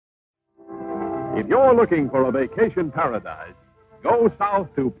If you're looking for a vacation paradise, go south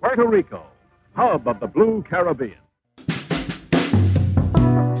to Puerto Rico, hub of the Blue Caribbean.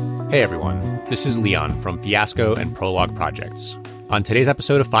 Hey everyone, this is Leon from Fiasco and Prologue Projects. On today's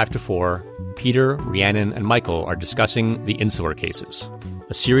episode of 5 to 4, Peter, Rhiannon, and Michael are discussing the Insular cases,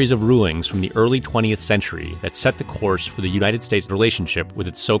 a series of rulings from the early 20th century that set the course for the United States' relationship with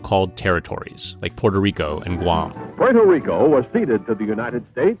its so-called territories, like Puerto Rico and Guam. Puerto Rico was ceded to the United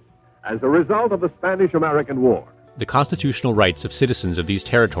States as a result of the Spanish-American War. The constitutional rights of citizens of these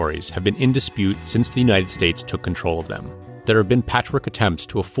territories have been in dispute since the United States took control of them. There have been patchwork attempts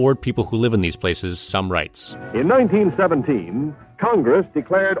to afford people who live in these places some rights. In 1917, Congress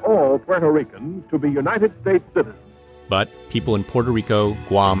declared all Puerto Ricans to be United States citizens. But people in Puerto Rico,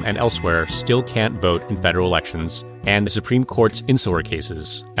 Guam, and elsewhere still can't vote in federal elections, and the Supreme Court's Insular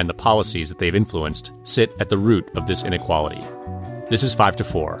cases and the policies that they've influenced sit at the root of this inequality. This is 5 to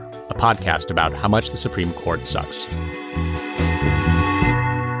 4, a podcast about how much the Supreme Court sucks.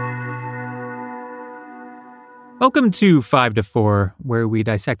 Welcome to 5 to 4, where we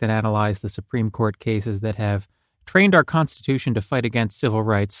dissect and analyze the Supreme Court cases that have trained our Constitution to fight against civil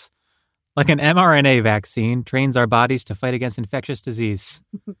rights, like an mRNA vaccine trains our bodies to fight against infectious disease.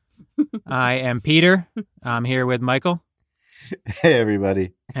 I am Peter. I'm here with Michael. Hey,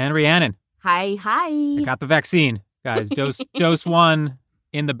 everybody. And Rhiannon. Hi. I got the vaccine, guys. Dose 1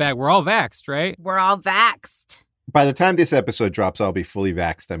 in the bag. We're all vaxxed, right? We're all vaxxed. By the time this episode drops, I'll be fully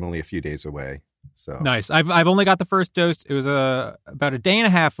vaxxed. I'm only a few days away. So nice. I've only got the first dose. It was about a day and a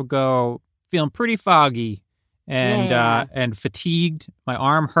half ago. Feeling pretty foggy and fatigued. My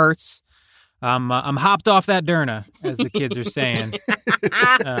arm hurts. I'm hopped off that Derna, as the kids are saying.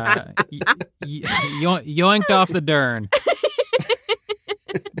 Yoinked off the Dern.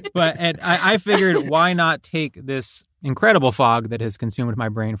 But I figured, why not take this incredible fog that has consumed my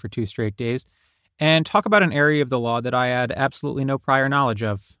brain for 2 straight days and talk about an area of the law that I had absolutely no prior knowledge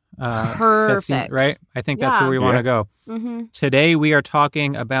of. Perfect. Right? I think that's where we want to go. Mm-hmm. Today, we are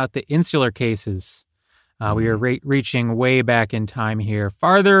talking about the Insular cases. We are reaching way back in time here,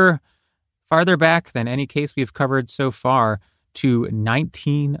 farther back than any case we've covered so far, to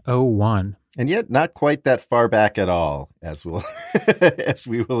 1901. And yet not quite that far back at all, as we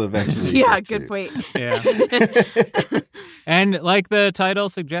will eventually get to. Good point. Yeah. And like the title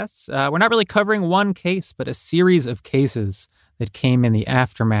suggests, we're not really covering one case, but a series of cases that came in the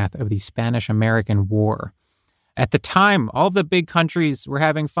aftermath of the Spanish-American War. At the time, all of the big countries were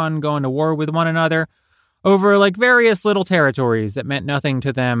having fun going to war with one another over like various little territories that meant nothing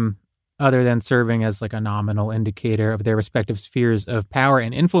to them other than serving as like a nominal indicator of their respective spheres of power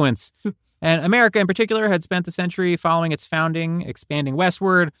and influence. And America in particular had spent the century following its founding, expanding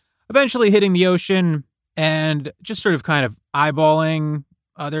westward, eventually hitting the ocean, and just sort of kind of eyeballing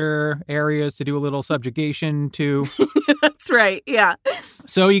other areas to do a little subjugation to. That's right, yeah.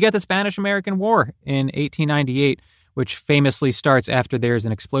 So you get the Spanish-American War in 1898, which famously starts after there's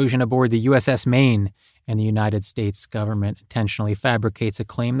an explosion aboard the USS Maine, and the United States government intentionally fabricates a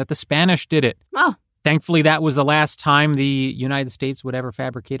claim that the Spanish did it. Oh. Thankfully, that was the last time the United States would ever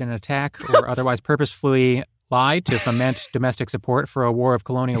fabricate an attack or otherwise purposefully lie to foment domestic support for a war of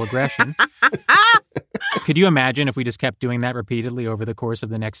colonial aggression. Could you imagine if we just kept doing that repeatedly over the course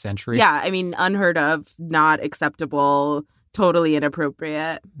of the next century? Yeah, I mean, unheard of, not acceptable, totally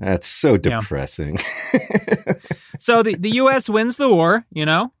inappropriate. That's so depressing. So the U.S. wins the war,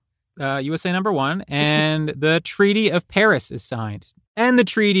 USA number 1, and the Treaty of Paris is signed. And the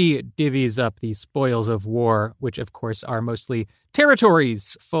treaty divvies up the spoils of war, which, of course, are mostly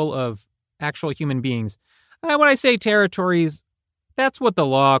territories full of actual human beings. And when I say territories, that's what the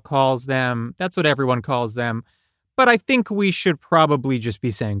law calls them. That's what everyone calls them. But I think we should probably just be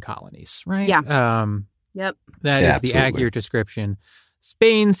saying colonies, right? Yeah. Yep. That is absolutely the accurate description.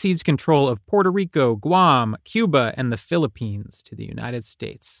 Spain cedes control of Puerto Rico, Guam, Cuba, and the Philippines to the United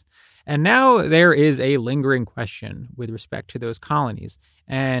States. And now there is a lingering question with respect to those colonies.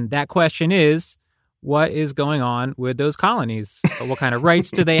 And that question is, what is going on with those colonies? What kind of rights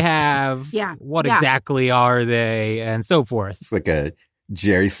do they have? What exactly are they? And so forth. It's like a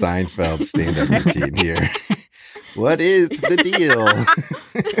Jerry Seinfeld stand-up routine here. What is the deal?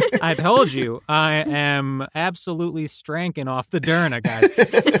 I told you, I am absolutely stranking off the Derna, guys.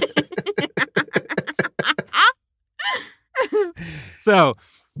 So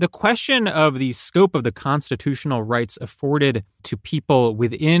the question of the scope of the constitutional rights afforded to people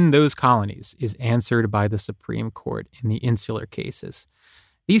within those colonies is answered by the Supreme Court in the Insular cases.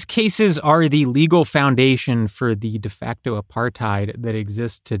 These cases are the legal foundation for the de facto apartheid that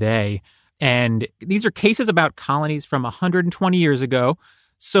exists today. And these are cases about colonies from 120 years ago.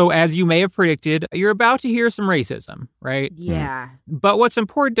 So as you may have predicted, you're about to hear some racism, right? Yeah. But what's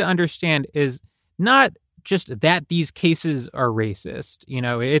important to understand is not just that these cases are racist. You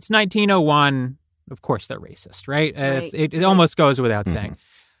know, it's 1901. Of course they're racist, right? It almost goes without saying.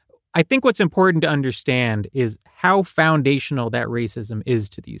 I think what's important to understand is how foundational that racism is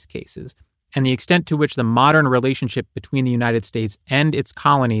to these cases and the extent to which the modern relationship between the United States and its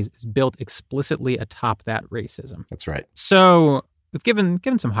colonies is built explicitly atop that racism. That's right. So we've given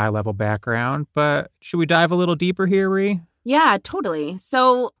some high-level background, but should we dive a little deeper here, Ree? Yeah, totally.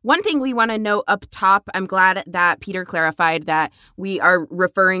 So one thing we want to note up top, I'm glad that Peter clarified that we are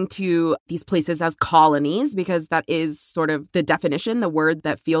referring to these places as colonies because that is sort of the definition, the word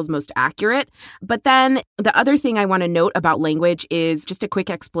that feels most accurate. But then the other thing I want to note about language is just a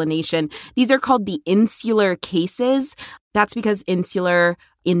quick explanation. These are called the insular cases. That's because insular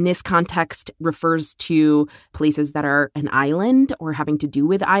in this context refers to places that are an island or having to do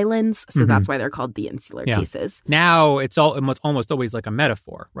with islands. So that's why they're called the insular cases. Now it's almost always like a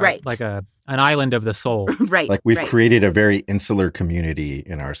metaphor, right? Like an island of the soul. Right. Like we've created a very insular community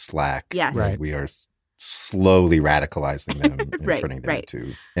in our Slack. Yes. Right. We are slowly radicalizing them and turning them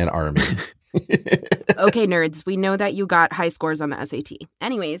into an army. Okay, nerds, we know that you got high scores on the SAT.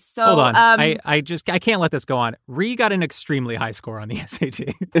 Anyways, so hold on. I can't let this go on. Ree got an extremely high score on the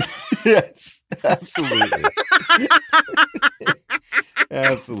SAT. Yes, absolutely.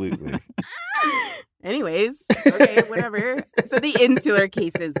 Absolutely. Anyways, okay, whatever. So the insular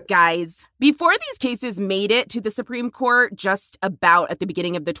cases, guys. Before these cases made it to the Supreme Court just about at the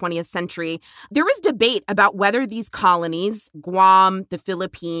beginning of the 20th century, there was debate about whether these colonies, Guam, the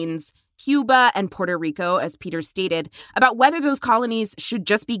Philippines, Cuba, and Puerto Rico, as Peter stated, about whether those colonies should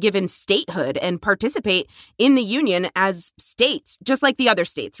just be given statehood and participate in the Union as states, just like the other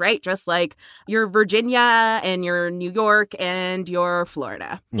states, right? Just like your Virginia and your New York and your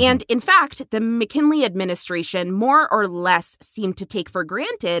Florida. And in fact, the McKinley administration more or less seemed to take for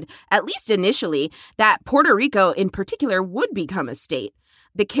granted, at least initially, that Puerto Rico in particular would become a state.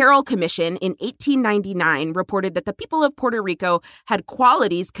 The Carroll Commission in 1899 reported that the people of Puerto Rico had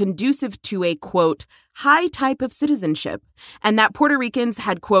qualities conducive to a, quote, high type of citizenship, and that Puerto Ricans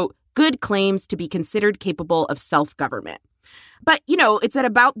had, quote, good claims to be considered capable of self-government. But, you know, it's at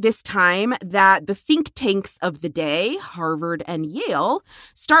about this time that the think tanks of the day, Harvard and Yale,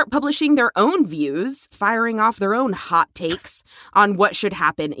 start publishing their own views, firing off their own hot takes on what should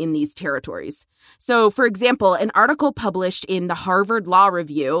happen in these territories. So, for example, an article published in the Harvard Law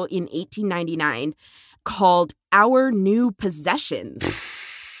Review in 1899 called Our New Possessions.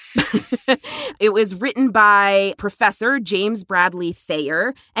 It was written by Professor James Bradley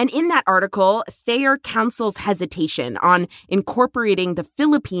Thayer, and in that article, Thayer counsels hesitation on incorporating the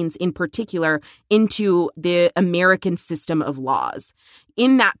Philippines in particular into the American system of laws.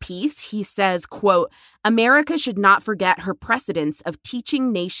 In that piece, he says, quote, America should not forget her precedence of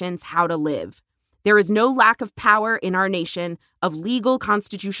teaching nations how to live. There is no lack of power in our nation, of legal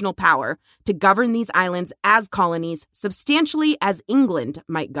constitutional power, to govern these islands as colonies substantially as England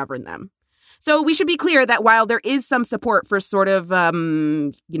might govern them. So we should be clear that while there is some support for sort of,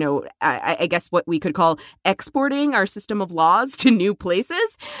 I guess what we could call exporting our system of laws to new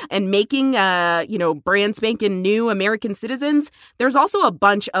places and making, brand spanking new American citizens, there's also a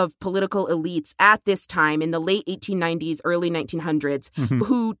bunch of political elites at this time in the late 1890s, early 1900s,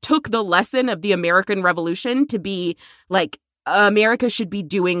 who took the lesson of the American Revolution to be like, America should be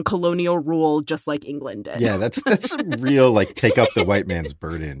doing colonial rule just like England did. Yeah, that's real, like, take up the white man's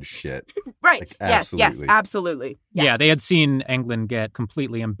burden shit. Right. Like, yes, absolutely. Yeah, they had seen England get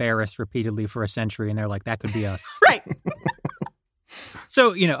completely embarrassed repeatedly for a century, and they're like, that could be us. Right.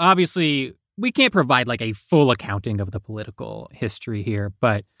 So, obviously, we can't provide like a full accounting of the political history here,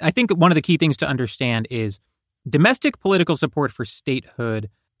 but I think one of the key things to understand is domestic political support for statehood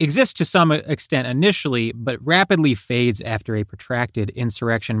exists to some extent initially, but rapidly fades after a protracted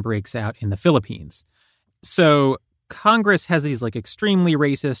insurrection breaks out in the Philippines. So Congress has these like extremely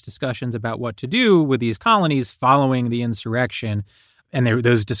racist discussions about what to do with these colonies following the insurrection. And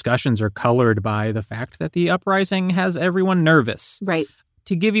those discussions are colored by the fact that the uprising has everyone nervous. Right.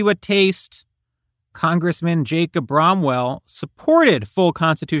 To give you a taste, Congressman Jacob Bromwell supported full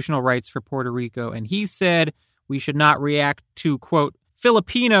constitutional rights for Puerto Rico, and he said we should not react to, quote,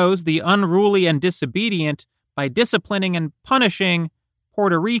 Filipinos, the unruly and disobedient, by disciplining and punishing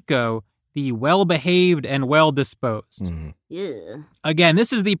Puerto Rico, the well-behaved and well-disposed. Mm-hmm. Yeah. Again,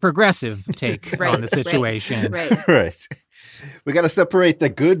 this is the progressive take on the situation. Right. We got to separate the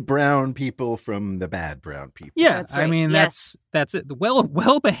good brown people from the bad brown people. Yeah, That's right. I mean, Yes. that's it.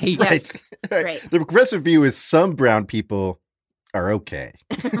 Well-behaved. Yes. Right. The progressive view is some brown people are okay.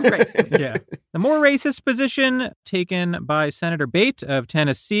 Right. Yeah. The more racist position taken by Senator Bate of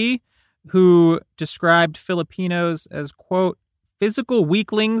Tennessee, who described Filipinos as, quote, physical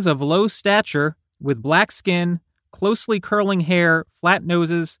weaklings of low stature with black skin, closely curling hair, flat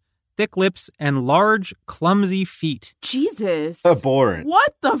noses, thick lips, and large, clumsy feet. Jesus. Abhorrent.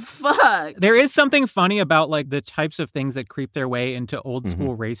 What the fuck? There is something funny about, like, the types of things that creep their way into old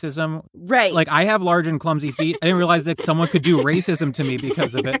school racism. Right. Like, I have large and clumsy feet. I didn't realize that someone could do racism to me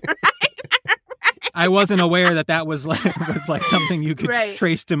because of it. I wasn't aware that was like something you could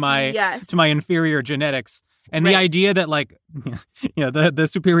trace to my inferior genetics. And the idea that, like, the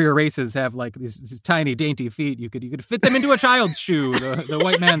superior races have, like, these tiny, dainty feet. You could fit them into a child's shoe. The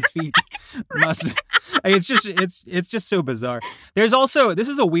white man's feet must. It's just so bizarre. There's also, this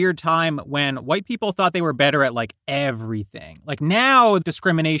is a weird time when white people thought they were better at, like, everything. Like, now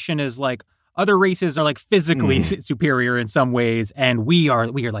discrimination is like, other races are, like, physically superior in some ways, and we are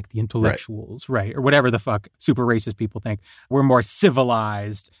like the intellectuals, right? Or whatever the fuck super racist people think. We're more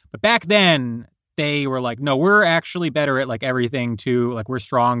civilized. But back then, they were like, no, we're actually better at, like, everything too. Like, we're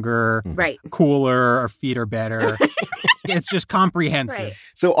stronger, cooler, our feet are better. It's just comprehensive. Right.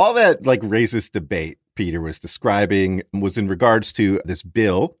 So all that, like, racist debate Peter was describing was in regards to this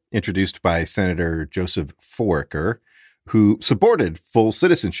bill introduced by Senator Joseph Foraker, who supported full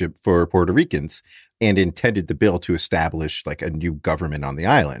citizenship for Puerto Ricans and intended the bill to establish, like, a new government on the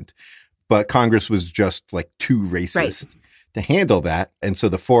island. But Congress was just, like, too racist to handle that. And so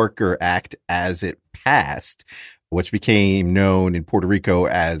the Foraker Act, as it passed, which became known in Puerto Rico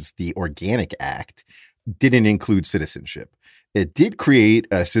as the Organic Act, didn't include citizenship. It did create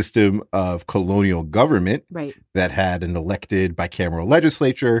a system of colonial government that had an elected bicameral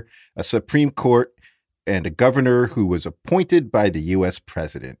legislature, a Supreme Court, and a governor who was appointed by the U.S.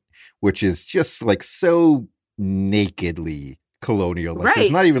 president, which is just, like, so nakedly colonial. Like,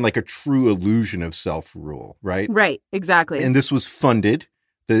 there's not even, like, a true illusion of self-rule, right? Right, exactly. And this was funded.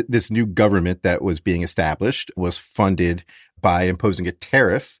 This new government that was being established was funded by imposing a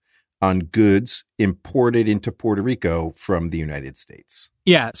tariff on goods imported into Puerto Rico from the United States.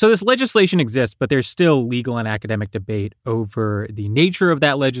 Yeah, so this legislation exists, but there's still legal and academic debate over the nature of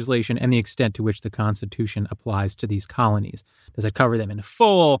that legislation and the extent to which the Constitution applies to these colonies. Does it cover them in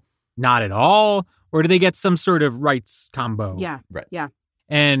full? Not at all? Or do they get some sort of rights combo? Yeah, yeah.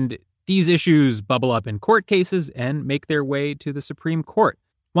 And these issues bubble up in court cases and make their way to the Supreme Court.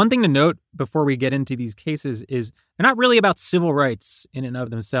 One thing to note before we get into these cases is they're not really about civil rights in and of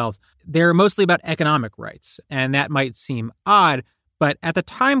themselves. They're mostly about economic rights, and that might seem odd, but at the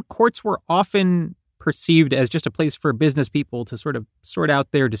time, courts were often perceived as just a place for business people to sort of sort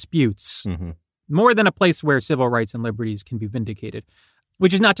out their disputes, more than a place where civil rights and liberties can be vindicated,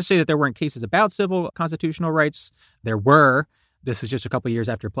 which is not to say that there weren't cases about civil constitutional rights. There were. This is just a couple of years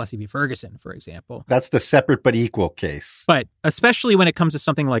after Plessy v. Ferguson, for example. That's the separate but equal case. But especially when it comes to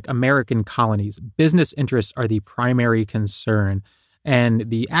something like American colonies, business interests are the primary concern. And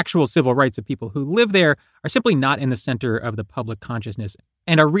the actual civil rights of people who live there are simply not in the center of the public consciousness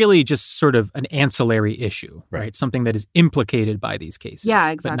and are really just sort of an ancillary issue, right? Something that is implicated by these cases,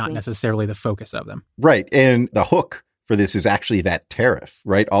 but not necessarily the focus of them. Right. And the hook for this is actually that tariff,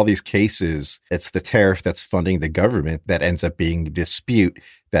 right? All these cases, it's the tariff that's funding the government that ends up being a dispute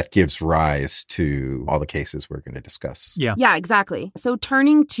that gives rise to all the cases we're going to discuss. Yeah, exactly. So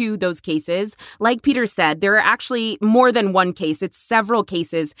turning to those cases, like Peter said, there are actually more than one case. It's several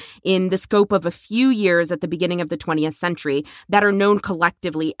cases in the scope of a few years at the beginning of the 20th century that are known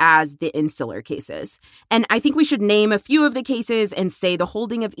collectively as the Insular cases. And I think we should name a few of the cases and say the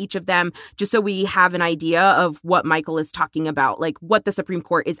holding of each of them, just so we have an idea of what Michael is talking about, like what the Supreme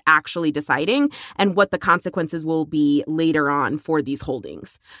Court is actually deciding and what the consequences will be later on for these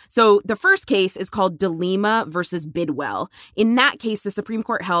holdings. So the first case is called DeLima versus Bidwell. In that case, the Supreme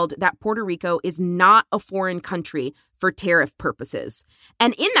Court held that Puerto Rico is not a foreign country for tariff purposes.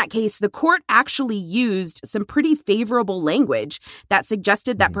 And in that case, the court actually used some pretty favorable language that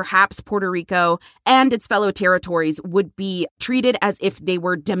suggested that perhaps Puerto Rico and its fellow territories would be treated as if they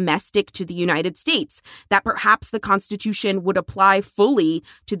were domestic to the United States, that perhaps the Constitution would apply fully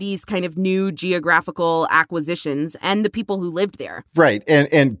to these kind of new geographical acquisitions and the people who lived there. Right.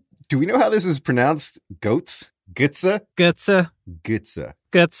 And do we know how this is pronounced? Goats? Gutsa? Gutsa. Gutsa.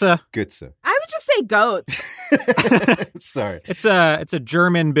 Gutsa. Gutsa. I would just say goats. Sorry. It's a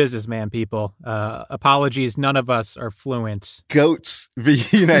German businessman, people. Apologies. None of us are fluent. Goats v.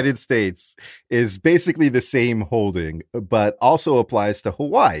 United States is basically the same holding, but also applies to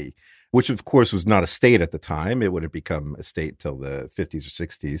Hawaii. which of course was not a state at the time. It wouldn't become a state till the 50s or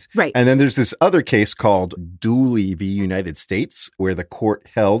 60s. Right. And then there's this other case called Dooley v. United States, where the court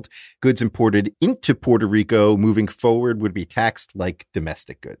held goods imported into Puerto Rico moving forward would be taxed like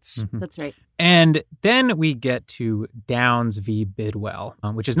domestic goods. Mm-hmm. That's right. And then we get to Downs v. Bidwell,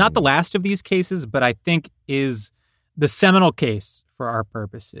 which is not the last of these cases, but I think is the seminal case for our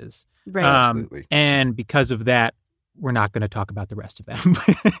purposes. Right. Absolutely. And because of that, we're not going to talk about the rest of them.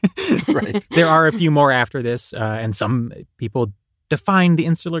 Right. There are a few more after this, and some people define the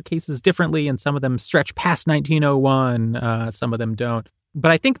insular cases differently, and some of them stretch past 1901. Some of them don't.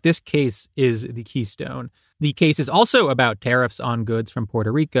 But I think this case is the keystone. The case is also about tariffs on goods from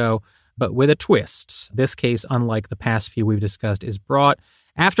Puerto Rico, but with a twist. This case, unlike the past few we've discussed, is brought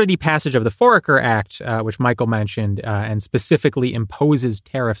after the passage of the Foraker Act, which Michael mentioned, and specifically imposes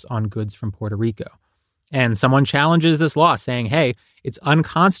tariffs on goods from Puerto Rico. And someone challenges this law, saying, hey, it's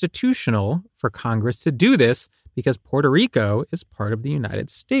unconstitutional for Congress to do this because Puerto Rico is part of the United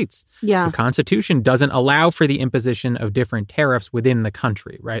States. Yeah. The Constitution doesn't allow for the imposition of different tariffs within the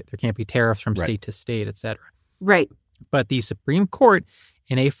country, right? There can't be tariffs from state to state, et cetera. Right. But the Supreme Court,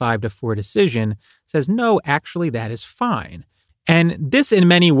 in a 5-4 decision, says, no, actually, that is fine. And this, in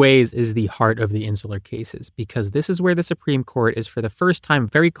many ways, is the heart of the insular cases, because this is where the Supreme Court is, for the first time,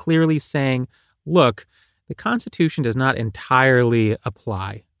 very clearly saying, look, the Constitution does not entirely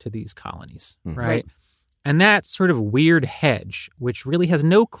apply to these colonies, right? And that sort of weird hedge, which really has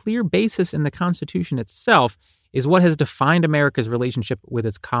no clear basis in the Constitution itself, is what has defined America's relationship with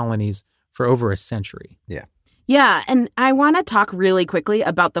its colonies for over a century. Yeah. Yeah, and I want to talk really quickly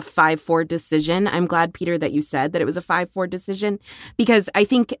about the 5-4 decision. I'm glad, Peter, that you said that it was a 5-4 decision, because I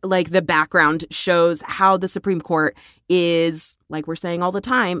think like the background shows how the Supreme Court is, like we're saying all the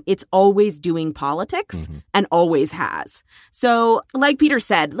time, it's always doing politics and always has. So like Peter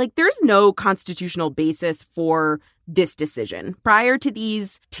said, like there's no constitutional basis for this decision. Prior to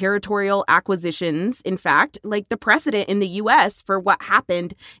these territorial acquisitions, in fact, like the precedent in the U.S. for what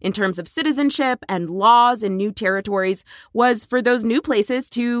happened in terms of citizenship and laws in new territories was for those new places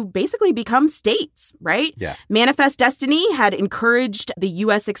to basically become states, right? Yeah. Manifest Destiny had encouraged the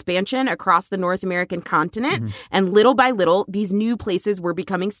U.S. expansion across the North American continent, and little by little, these new places were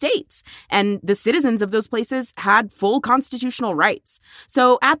becoming states, and the citizens of those places had full constitutional rights.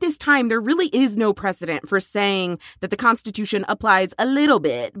 So at this time, there really is no precedent for saying that the Constitution applies a little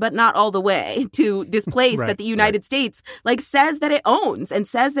bit, but not all the way, to this place that the United States like says that it owns and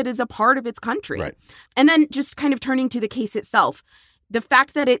says that is a part of its country. Right. And then just kind of turning to the case itself, the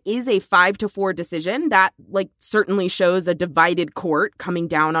fact that it is a 5-4 decision, that like certainly shows a divided court coming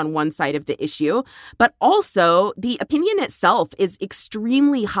down on one side of the issue. But also the opinion itself is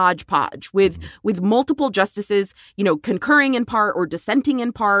extremely hodgepodge with multiple justices, you know, concurring in part or dissenting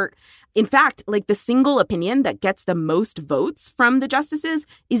in part. In fact, like the single opinion that gets the most votes from the justices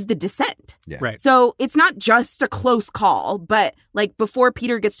is the dissent. Yeah. Right. So it's not just a close call, but like before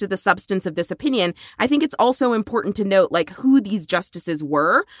Peter gets to the substance of this opinion, I think it's also important to note like who these justices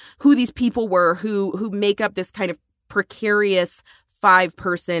were, who these people were who make up this kind of precarious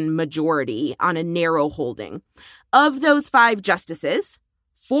 5-person majority on a narrow holding. Of those 5 justices,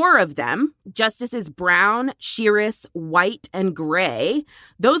 4 of them, Justices Brown, Shiras, White, and Gray,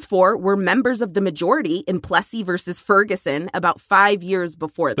 those 4 were members of the majority in Plessy versus Ferguson about 5 years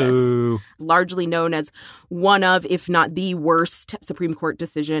before this. Ooh. Largely known as one of, if not the worst Supreme Court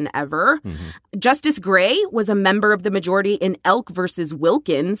decision ever. Justice Gray was a member of the majority in Elk versus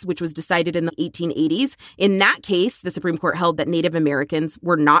Wilkins, which was decided in the 1880s. In that case, the Supreme Court held that Native Americans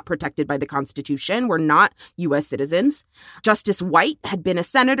were not protected by the Constitution, were not U.S. citizens. Justice White had been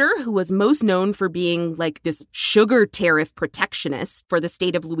a senator who was most known for being like this sugar tariff protectionist for the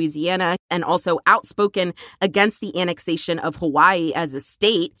state of Louisiana and also outspoken against the annexation of Hawaii as a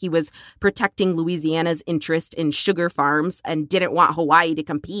state. He was protecting Louisiana's interest in sugar farms and didn't want Hawaii to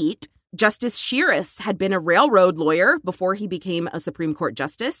compete. Justice Shiras had been a railroad lawyer before he became a Supreme Court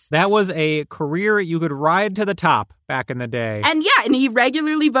justice. That was a career you could ride to the top back in the day. And he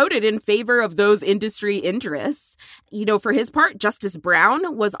regularly voted in favor of those industry interests. You know, for his part, Justice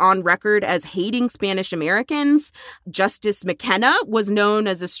Brown was on record as hating Spanish Americans. Justice McKenna was known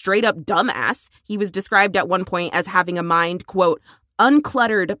as a straight up dumbass. He was described at one point as having a mind, quote,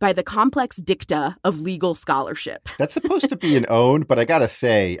 uncluttered by the complex dicta of legal scholarship. That's supposed to be an own, but I gotta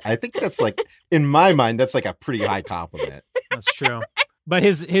say, I think that's like, in my mind, that's like a pretty high compliment. That's true. But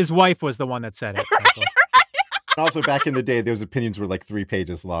his wife was the one that said it. Also, back in the day, those opinions were like 3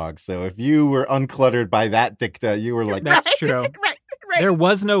 pages long. So if you were uncluttered by that dicta, you were like... That's true. Right. There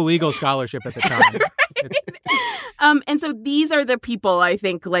was no legal scholarship at the time. And so these are the people, I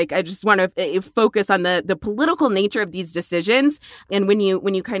think, like, I just want to focus on the political nature of these decisions. And when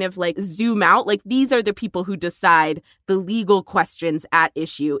you kind of like zoom out, like these are the people who decide the legal questions at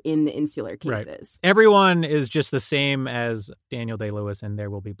issue in the insular cases. Right. Everyone is just the same as Daniel Day-Lewis and There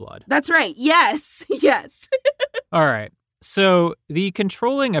Will Be Blood. That's right. Yes. Yes. All right. So the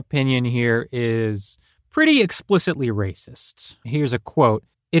controlling opinion here is pretty explicitly racist. Here's a quote.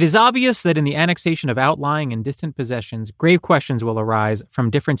 It is obvious that in the annexation of outlying and distant possessions, grave questions will arise from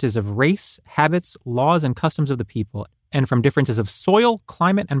differences of race, habits, laws, and customs of the people, and from differences of soil,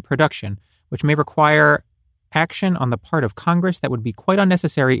 climate, and production, which may require action on the part of Congress that would be quite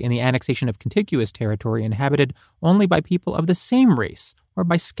unnecessary in the annexation of contiguous territory inhabited only by people of the same race or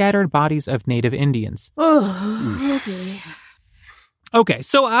by scattered bodies of native Indians. Oh, okay. Okay,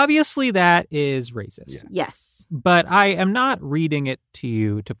 so obviously that is racist. Yeah. Yes. But I am not reading it to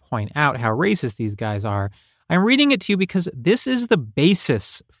you to point out how racist these guys are. I'm reading it to you because this is the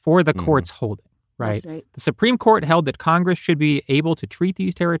basis for the court's holding, right? That's right. The Supreme Court held that Congress should be able to treat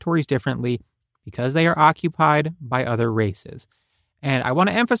these territories differently because they are occupied by other races. And I want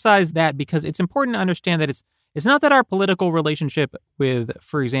to emphasize that because it's important to understand that it's not that our political relationship with,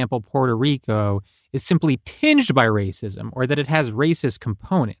 for example, Puerto Rico is simply tinged by racism or that it has racist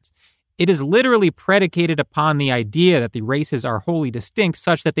components. It is literally predicated upon the idea that the races are wholly distinct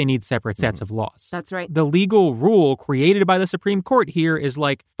such that they need separate sets of laws. That's right. The legal rule created by the Supreme Court here is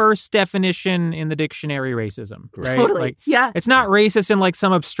like first definition in the dictionary racism, right? Totally. Like, yeah. it's not racist in like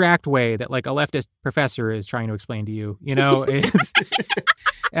some abstract way that like a leftist professor is trying to explain to you. You know, it's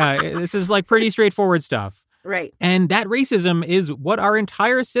this is like pretty straightforward stuff. Right. And that racism is what our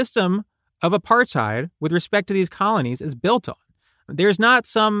entire system of apartheid with respect to these colonies is built on. There's not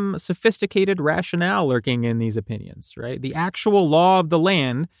some sophisticated rationale lurking in these opinions, right? The actual law of the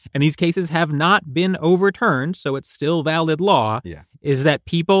land, and these cases have not been overturned, so it's still valid law, is that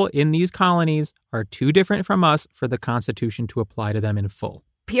people in these colonies are too different from us for the Constitution to apply to them in full.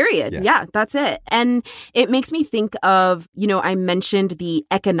 Period. Yeah, that's it. And it makes me think of, I mentioned the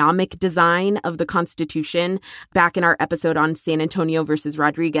economic design of the Constitution back in our episode on San Antonio versus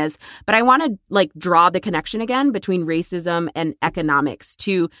Rodriguez. But I want to draw the connection again between racism and economics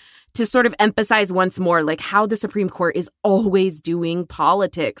to sort of emphasize once more how the Supreme Court is always doing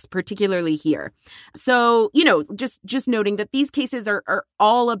politics, particularly here. So, just noting that these cases are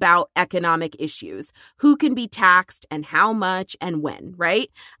all about economic issues. Who can be taxed and how much and when, right?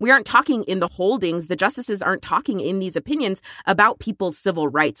 We aren't talking in the holdings. The justices aren't talking in these opinions about people's civil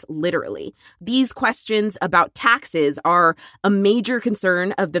rights, literally. These questions about taxes are a major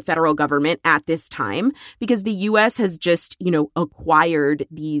concern of the federal government at this time because the U.S. has just, acquired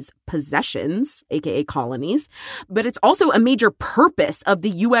these possessions, aka colonies, but it's also a major purpose of the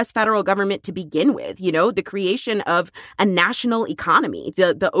U.S. federal government to begin with, the creation of a national economy,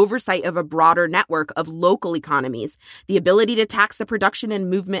 the oversight of a broader network of local economies, the ability to tax the production and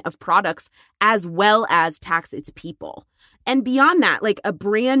movement of products as well as tax its people. And beyond that, a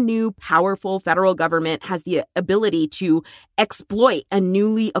brand new, powerful federal government has the ability to exploit a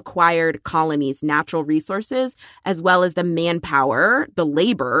newly acquired colony's natural resources, as well as the manpower, the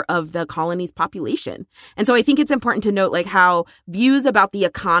labor of the colony's population. And so I think it's important to note, how views about the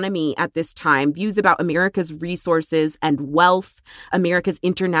economy at this time, views about America's resources and wealth, America's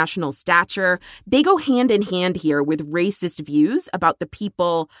international stature, they go hand in hand here with racist views about the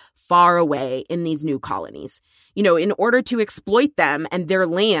people far away in these new colonies. In order to exploit them and their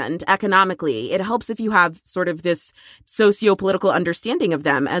land economically, it helps if you have sort of this socio-political understanding of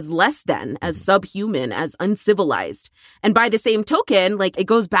them as less than, as subhuman, as uncivilized. And by the same token, it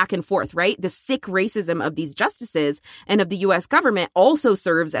goes back and forth, right? The sick racism of these justices and of the U.S. government also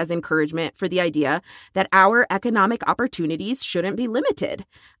serves as encouragement for the idea that our economic opportunities shouldn't be limited.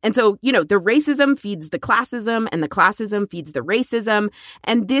 And so, the racism feeds the classism and the classism feeds the racism.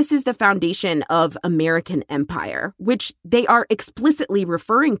 And this is the foundation of American empire, which they are explicitly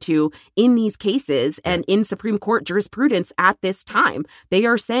referring to in these cases and in Supreme Court jurisprudence at this time. They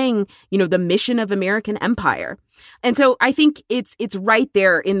are saying, the mission of American empire. And so I think it's right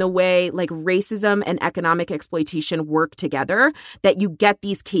there in the way racism and economic exploitation work together that you get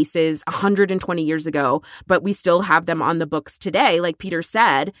these cases 120 years ago, but we still have them on the books today. Like Peter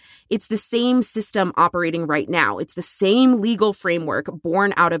said, it's the same system operating right now. It's the same legal framework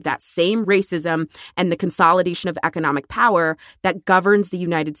born out of that same racism and the consolidation of economic power that governs the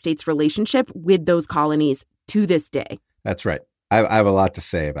United States relationship with those colonies to this day. That's right. I have a lot to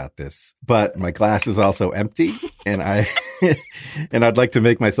say about this, but my glass is also empty, and I'd like to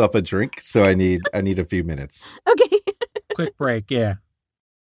make myself a drink, so I need a few minutes. Okay. Quick break, yeah.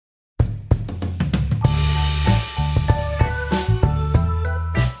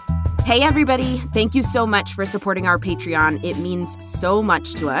 Hey, everybody. Thank you so much for supporting our Patreon. It means so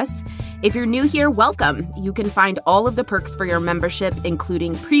much to us. If you're new here, welcome. You can find all of the perks for your membership,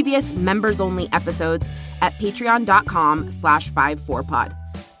 including previous members-only episodes at patreon.com/54pod.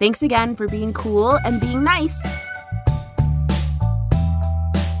 Thanks again for being cool and being nice.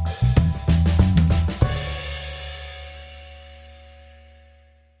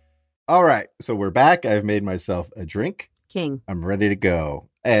 All right. So we're back. I've made myself a drink. King. I'm ready to go.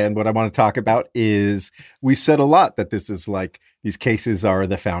 And what I want to talk about is we said a lot that this is like these cases are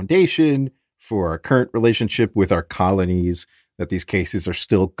the foundation for our current relationship with our colonies, that these cases are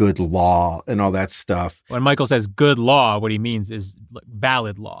still good law and all that stuff. When Michael says good law, what he means is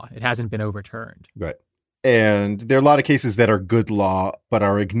valid law. It hasn't been overturned. Right. And there are a lot of cases that are good law, but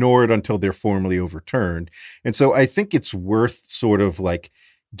are ignored until they're formally overturned. And so I think it's worth sort of like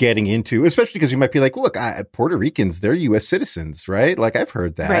getting into, especially because you might be like, well, look, Puerto Ricans, they're U.S. citizens, right? Like I've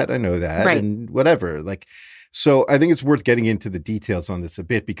heard that. Right. I know that Right. and whatever. Like, so I think it's worth getting into the details on this a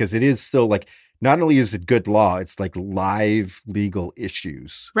bit because it is still like, not only is it good law, it's like live legal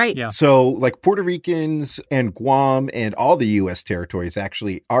issues. Right. Yeah. So like Puerto Ricans and Guam and all the U.S. territories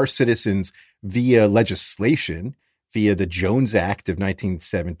actually are citizens via legislation, via the Jones Act of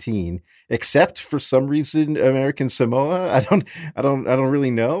 1917, except for some reason, American Samoa. I don't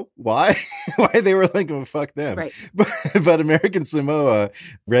really know why they were like, well, fuck them. Right. But American Samoa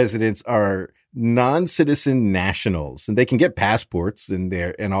residents are non-citizen nationals and they can get passports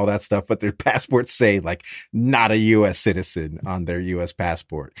and all that stuff, but their passports say like not a U.S. citizen on their U.S.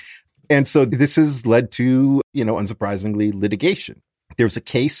 passport. And so this has led to, unsurprisingly, litigation. There was a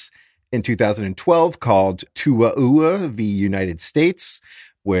case in 2012 called Tuaua v. United States,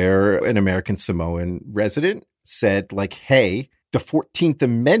 where an American Samoan resident said like, hey, the 14th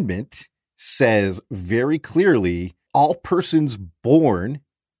Amendment says very clearly all persons born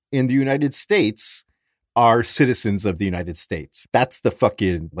in the United States are citizens of the United States. That's the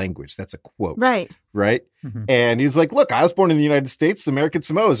fucking language. That's a quote. Right. Right. Mm-hmm. And he's like, look, I was born in the United States. American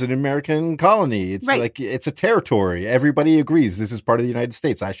Samoa is an American colony. It's Right. like, it's a territory. Everybody agrees this is part of the United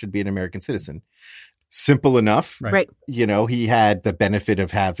States. I should be an American citizen. Simple enough. Right. Right. He had the benefit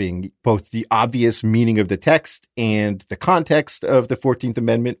of having both the obvious meaning of the text and the context of the 14th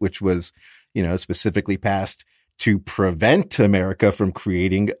Amendment, which was, specifically passed to prevent America from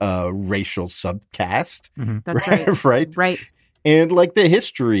creating a racial subcaste. Mm-hmm. That's right. Right. Right. And like the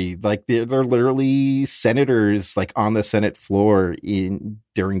history, like they're literally senators like on the Senate floor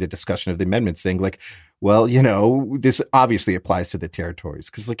during the discussion of the amendment saying like, well, this obviously applies to the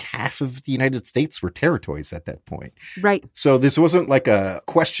territories because like half of the United States were territories at that point. Right. So this wasn't like a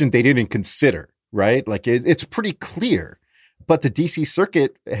question they didn't consider, right? Like it's pretty clear. But the DC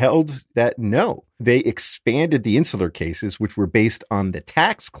Circuit held that no, they expanded the insular cases, which were based on the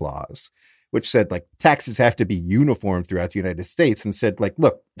tax clause, which said like taxes have to be uniform throughout the United States, and said like,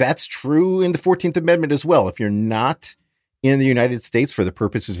 look, that's true in the 14th Amendment as well. If you're not in the United States for the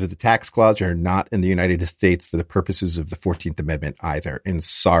purposes of the tax clause, you're not in the United States for the purposes of the 14th Amendment either. And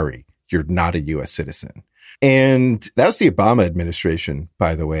sorry, you're not a U.S. citizen. And that was the Obama administration,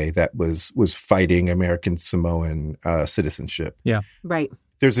 by the way, that was fighting American Samoan citizenship. Yeah. Right.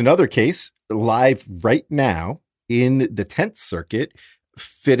 There's another case live right now in the 10th Circuit,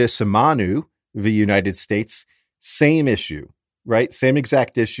 Fidesamanu v. United States, same issue, right? Same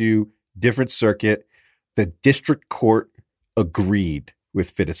exact issue, different circuit. The district court agreed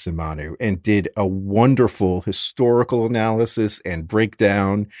with Fidesamanu and did a wonderful historical analysis and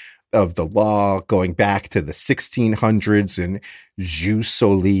breakdown of the law going back to the 1600s and jus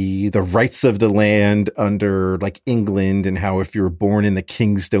soli, the rights of the land under like England, and how if you were born in the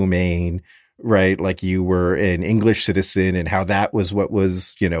king's domain, right, like you were an English citizen, and how that was what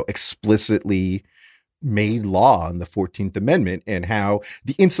was, explicitly made law in the 14th Amendment, and how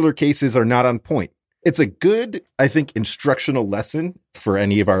the insular cases are not on point. It's a good, I think, instructional lesson for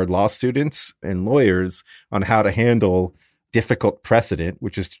any of our law students and lawyers on how to handle difficult precedent,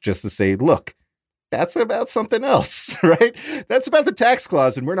 which is just to say, look, that's about something else, right? That's about the tax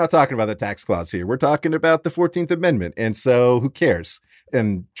clause. And we're not talking about the tax clause here. We're talking about the 14th Amendment. And so who cares?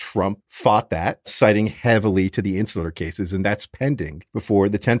 And Trump fought that, citing heavily to the insular cases. And that's pending before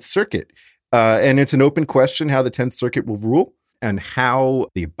the 10th Circuit. And it's an open question how the 10th Circuit will rule and how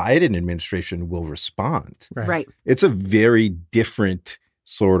the Biden administration will respond. Right. It's a very different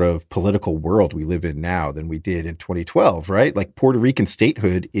sort of political world we live in now than we did in 2012, right? Like Puerto Rican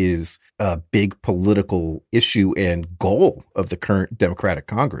statehood is a big political issue and goal of the current Democratic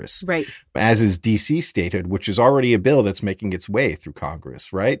Congress. Right. As is DC statehood, which is already a bill that's making its way through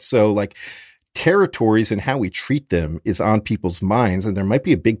Congress, right? So like territories and how we treat them is on people's minds, and there might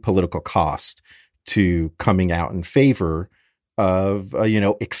be a big political cost to coming out in favor of,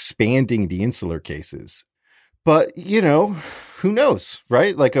 expanding the insular cases. But, who knows,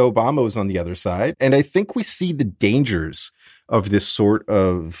 right? Like Obama was on the other side. And I think we see the dangers of this sort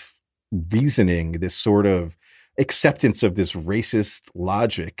of reasoning, this sort of acceptance of this racist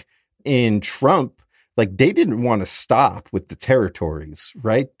logic in Trump. Like, they didn't want to stop with the territories,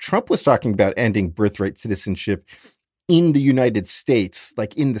 right? Trump was talking about ending birthright citizenship in the United States,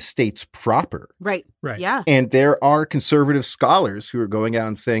 like in the states proper. Right. Yeah. And there are conservative scholars who are going out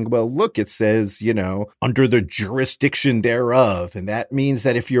and saying, well, look, it says, under the jurisdiction thereof. And that means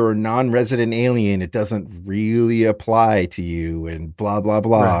that if you're a non-resident alien, it doesn't really apply to you and blah, blah,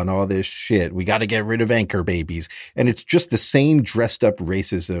 blah, and all this shit. We got to get rid of anchor babies. And it's just the same dressed up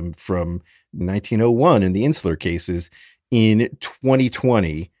racism from 1901 in the Insular cases in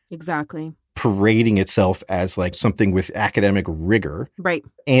 2020. Exactly. Parading itself as like something with academic rigor. Right.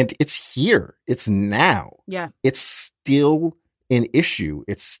 And it's here. It's now. Yeah. It's still an issue.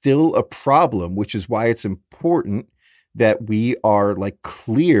 It's still a problem, which is why it's important that we are like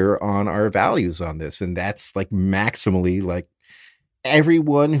clear on our values on this. And that's like maximally like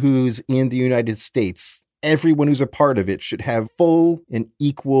everyone who's in the United States, everyone who's a part of it should have full and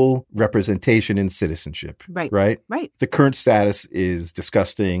equal representation in citizenship. Right. Right. The current status is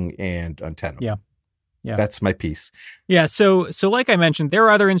disgusting and untenable. Yeah. That's my piece. Yeah. So like I mentioned, there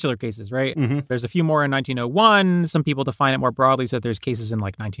are other insular cases, right? Mm-hmm. There's a few more in 1901. Some people define it more broadly. So there's cases in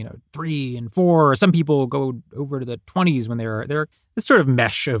like 1903 and 4. Some people go over to the 20s when there are this sort of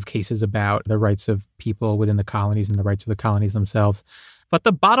mesh of cases about the rights of people within the colonies and the rights of the colonies themselves. But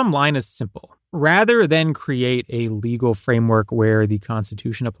the bottom line is simple. Rather than create a legal framework where the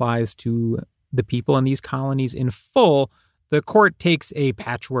Constitution applies to the people in these colonies in full, the court takes a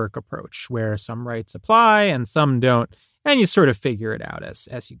patchwork approach where some rights apply and some don't. And you sort of figure it out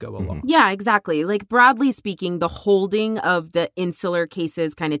as you go along. Yeah, exactly. Like broadly speaking, the holding of the insular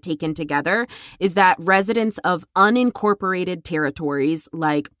cases kind of taken together is that residents of unincorporated territories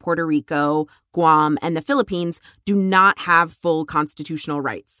like Puerto Rico, Guam, and the Philippines do not have full constitutional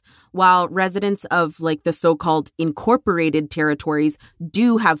rights, while residents of like the so-called incorporated territories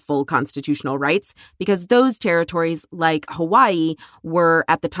do have full constitutional rights because those territories like Hawaii were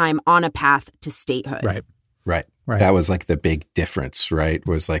at the time on a path to statehood. Right. That was like the big difference, right?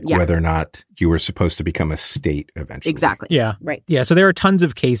 Was like whether or not you were supposed to become a state eventually. Exactly. Yeah. Right. Yeah. So there are tons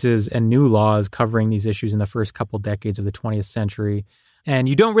of cases and new laws covering these issues in the first couple decades of the 20th century. And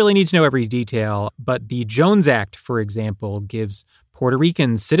you don't really need to know every detail, but the Jones Act, for example, gives Puerto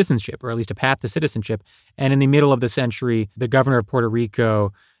Ricans citizenship, or at least a path to citizenship. And in the middle of the century, the governor of Puerto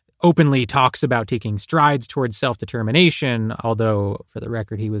Rico openly talks about taking strides towards self-determination, although, for the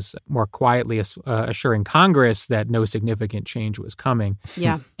record, he was more quietly assuring Congress that no significant change was coming.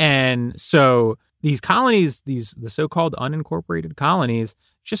 Yeah. And so these colonies, the so-called unincorporated colonies,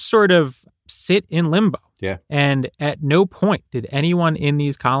 just sort of sit in limbo. Yeah. And at no point did anyone in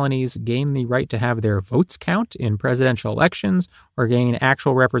these colonies gain the right to have their votes count in presidential elections or gain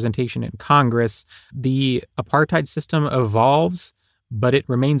actual representation in Congress. The apartheid system evolves, but it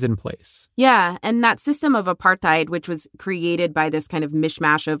remains in place. Yeah, and that system of apartheid, which was created by this kind of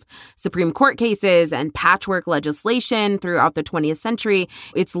mishmash of Supreme Court cases and patchwork legislation throughout the 20th century,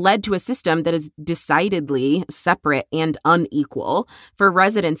 it's led to a system that is decidedly separate and unequal for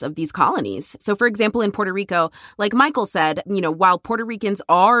residents of these colonies. So, for example, in Puerto Rico, like Michael said, while Puerto Ricans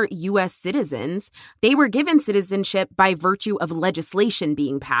are U.S. citizens, they were given citizenship by virtue of legislation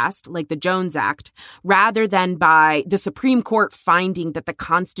being passed, like the Jones Act, rather than by the Supreme Court finding that the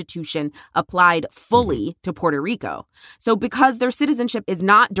Constitution applied fully to Puerto Rico. So because their citizenship is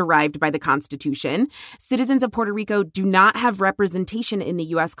not derived by the Constitution, citizens of Puerto Rico do not have representation in the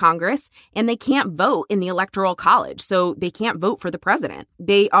U.S. Congress, and they can't vote in the Electoral College. So they can't vote for the president.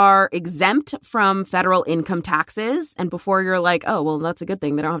 They are exempt from federal income taxes. And before you're like, oh, well, that's a good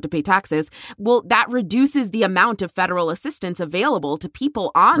thing. They don't have to pay taxes. Well, that reduces the amount of federal assistance available to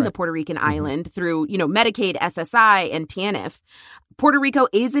people on the Puerto Rican island through, Medicaid, SSI, and TANF. Puerto Rico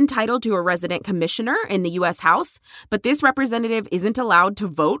is entitled to a resident commissioner in the U.S. House, but this representative isn't allowed to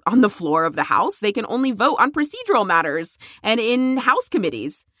vote on the floor of the House. They can only vote on procedural matters and in House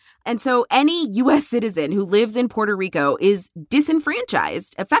committees. And so any U.S. citizen who lives in Puerto Rico is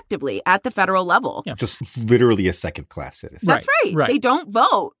disenfranchised effectively at the federal level. Yeah. Just literally a second-class citizen. That's right. They don't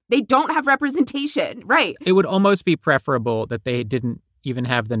vote. They don't have representation. Right. It would almost be preferable that they didn't even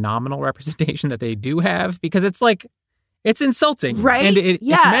have the nominal representation that they do have, because it's like, It's insulting. Right? And it's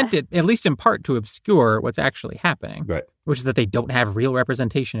meant, at least in part, to obscure what's actually happening. Right. Which is that they don't have real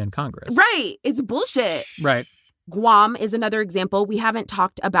representation in Congress. Right. It's bullshit. Right. Guam is another example we haven't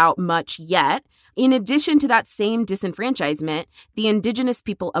talked about much yet. In addition to that same disenfranchisement, the indigenous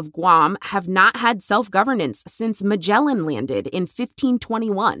people of Guam have not had self-governance since Magellan landed in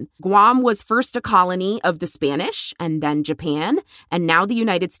 1521. Guam was first a colony of the Spanish and then Japan and now the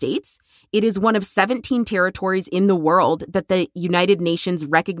United States. It is one of 17 territories in the world that the United Nations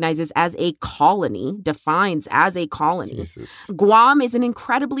recognizes as a colony, defines as a colony. Jesus. Guam is an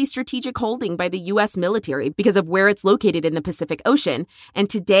incredibly strategic holding by the U.S. military because of where it's located in the Pacific Ocean. And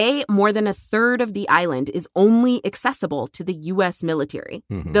today, more than a third of the island is only accessible to the U.S. military.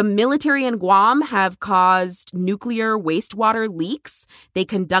 Mm-hmm. The military in Guam have caused nuclear wastewater leaks. They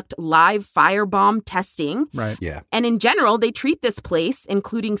conduct live firebomb testing. Right. Yeah. And in general, they treat this place,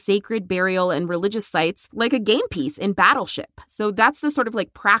 including sacred burial and religious sites, like a game piece in Battleship. So that's the sort of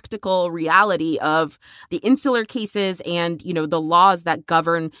like practical reality of the Insular cases and, you know, the laws that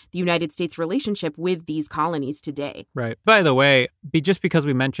govern the United States relationship with these colonies today. Right. By the way, just because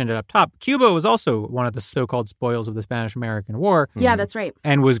we mentioned it up top, Cuba was also one of the so-called spoils of the Spanish-American War. Yeah, that's right.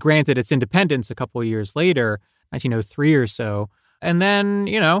 And was granted its independence a couple of years later, 1903 or so. And then,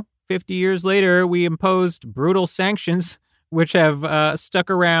 50 years later, we imposed brutal sanctions, which have stuck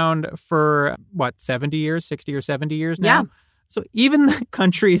around for, 70 years, 60 or 70 years now? Yeah. So even the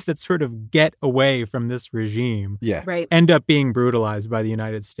countries that sort of get away from this regime Right. end up being brutalized by the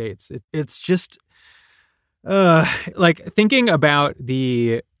United States. It's just... like thinking about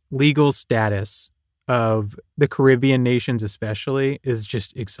the legal status of the Caribbean nations especially is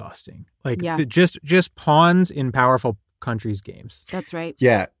just exhausting. Like just pawns in powerful countries' games. That's right.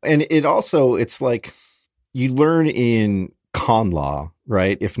 Yeah. And it's like you learn in con law,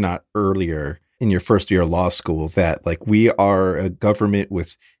 right? If not earlier in your first year of law school, that like we are a government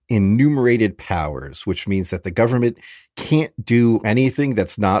with enumerated powers, which means that the government can't do anything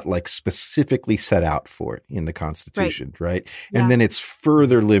that's not like specifically set out for it in the Constitution, right? Yeah. And then it's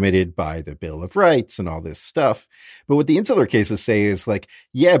further limited by the Bill of Rights and all this stuff. But what the Insular cases say is like,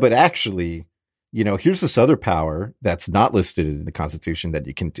 yeah, but actually, here's this other power that's not listed in the Constitution that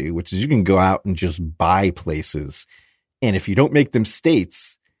you can do, which is you can go out and just buy places. And if you don't make them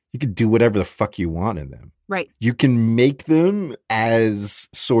states, you can do whatever the fuck you want in them. Right. You can make them as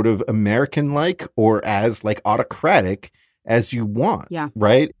sort of American-like or as like autocratic as you want. Yeah.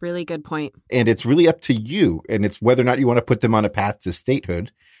 Right? Really good point. And it's really up to you. And it's whether or not you want to put them on a path to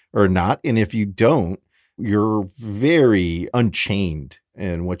statehood or not. And if you don't, you're very unchained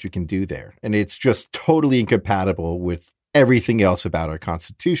in what you can do there. And it's just totally incompatible with everything else about our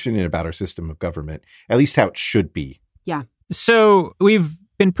Constitution and about our system of government, at least how it should be. Yeah. So we've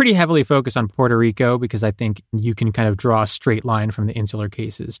been pretty heavily focused on Puerto Rico because I think you can kind of draw a straight line from the Insular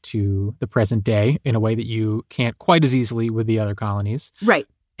cases to the present day in a way that you can't quite as easily with the other colonies. Right.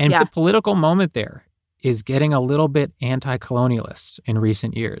 And the political moment there is getting a little bit anti-colonialist in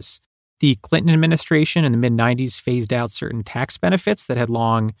recent years. The Clinton administration in the mid-90s phased out certain tax benefits that had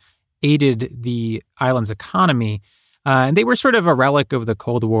long aided the island's economy. And they were sort of a relic of the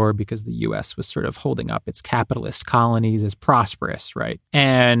Cold War because the U.S. was sort of holding up its capitalist colonies as prosperous, right?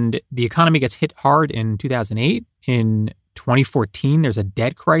 And the economy gets hit hard in 2008. In 2014, there's a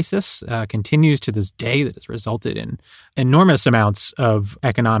debt crisis, continues to this day, that has resulted in enormous amounts of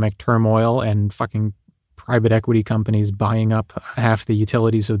economic turmoil and fucking private equity companies buying up half the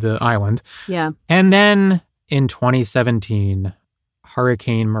utilities of the island. Yeah. And then in 2017,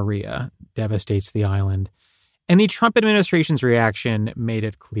 Hurricane Maria devastates the island. And the Trump administration's reaction made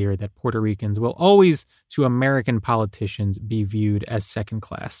it clear that Puerto Ricans will always, to American politicians, be viewed as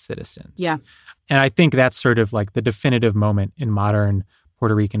second-class citizens. Yeah. And I think that's sort of like the definitive moment in modern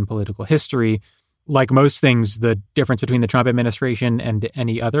Puerto Rican political history. Like most things, the difference between the Trump administration and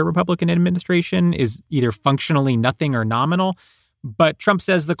any other Republican administration is either functionally nothing or nominal. But Trump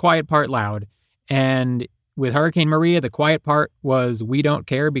says the quiet part loud. And with Hurricane Maria, the quiet part was we don't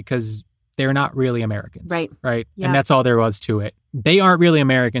care because they're not really Americans. Right. Yeah. And that's all there was to it. They aren't really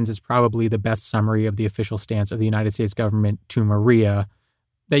Americans is probably the best summary of the official stance of the United States government to Maria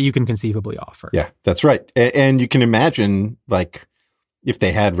that you can conceivably offer. Yeah, that's right. And you can imagine, like, if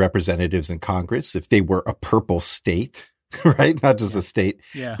they had representatives in Congress, if they were a purple state, right? Not just a state,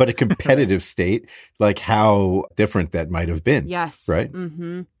 but a competitive state, like how different that might have been. Yes. Right?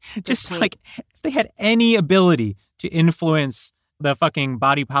 Mm-hmm. Just like if they had any ability to influence the fucking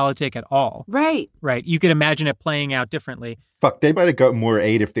body politic at all. Right. Right. You could imagine it playing out differently. Fuck, they might have got more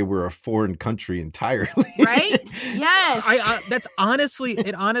aid if they were a foreign country entirely. Right? Yes.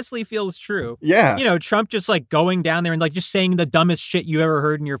 It honestly feels true. Yeah. You know, Trump just like going down there and like just saying the dumbest shit you ever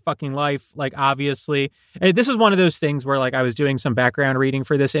heard in your fucking life. Like, obviously, this is one of those things where like I was doing some background reading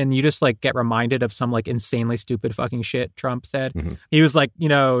for this and you just like get reminded of some like insanely stupid fucking shit Trump said. Mm-hmm. He was like, you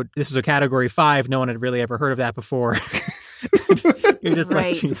know, this was a category 5. No one had really ever heard of that before. You're just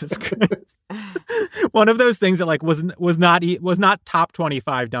right. like, Jesus Christ. One of those things that like was not top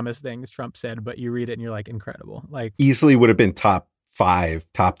 25 dumbest things Trump said, but you read it and you're like, incredible. Like, easily would have been top 5,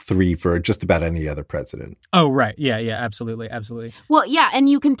 top 3 for just about any other president. Oh, right. Yeah, absolutely. Well, yeah, and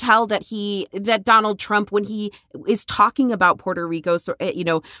you can tell that Donald Trump, when he is talking about Puerto Rico, you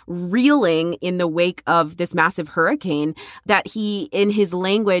know, reeling in the wake of this massive hurricane, that he, in his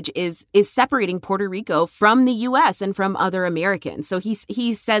language, is separating Puerto Rico from the U.S. and from other Americans. So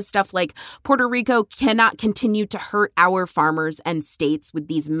he says stuff like, Puerto Rico cannot continue to hurt our farmers and states with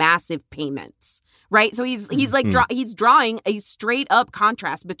these massive payments. Right. So he's like he's drawing a straight up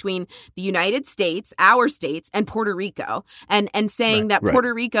contrast between the United States, our states, and Puerto Rico, and saying that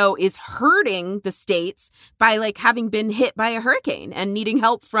Puerto Rico is hurting the states by like having been hit by a hurricane and needing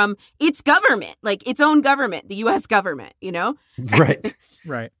help from its government, like its own government, the U.S. government, you know. Right.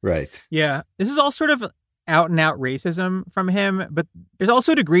 Right. Yeah. This is all sort of out and out racism from him. But there's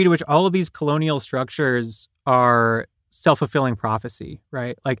also a degree to which all of these colonial structures are self-fulfilling prophecy,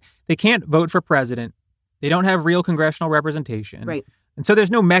 right? Like they can't vote for president. They don't have real congressional representation. Right. And so there's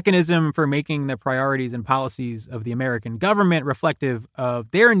no mechanism for making the priorities and policies of the American government reflective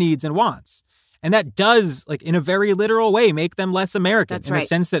of their needs and wants. And that does, like in a very literal way, make them less American. That's in right. the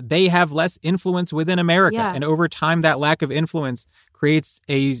sense that they have less influence within America. Yeah. And over time, that lack of influence creates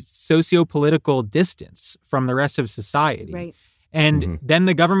a socio-political distance from the rest of society. Right. And then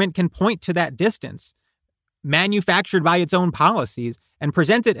the government can point to that distance manufactured by its own policies and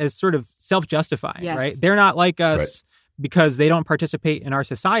present it as sort of self-justifying, right? They're not like us because they don't participate in our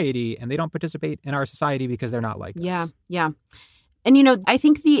society, and they don't participate in our society because they're not like us. Yeah. And, you know, I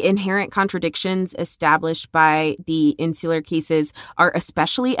think the inherent contradictions established by the Insular cases are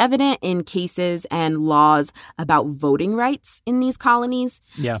especially evident in cases and laws about voting rights in these colonies.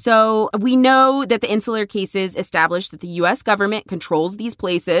 Yeah. So we know that the Insular cases establish that the U.S. government controls these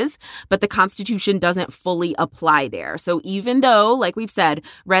places, but the Constitution doesn't fully apply there. So even though, like we've said,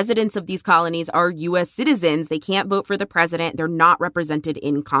 residents of these colonies are U.S. citizens, they can't vote for the president. They're not represented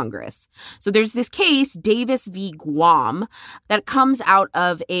in Congress. So there's this case, Davis v. Guam, that comes out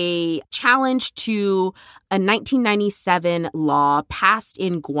of a challenge to a 1997 law passed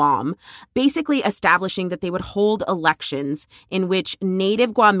in Guam, basically establishing that they would hold elections in which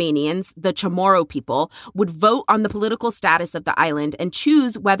native Guamanians, the Chamorro people, would vote on the political status of the island and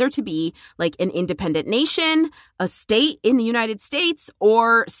choose whether to be like an independent nation, a state in the United States,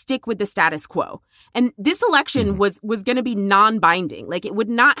 or stick with the status quo. And this election was going to be non-binding. Like, it would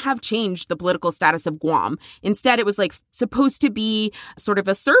not have changed the political status of Guam. Instead, it was like supposed to be sort of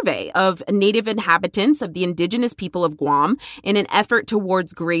a survey of native inhabitants of the indigenous people of Guam in an effort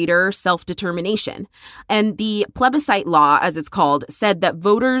towards greater self-determination. And the plebiscite law, as it's called, said that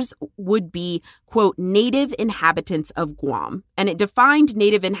voters would be, quote, native inhabitants of Guam. And it defined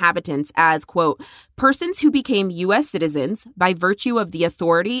native inhabitants as, quote, persons who became U.S. citizens by virtue of the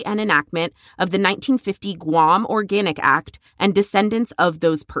authority and enactment of the 1950 Guam Organic Act and descendants of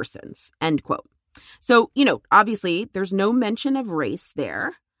those persons, end quote. So, you know, obviously there's no mention of race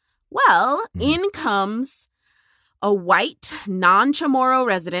there. Well, in comes a white, non-Chamorro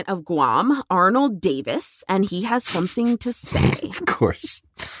resident of Guam, Arnold Davis, and he has something to say. Of course.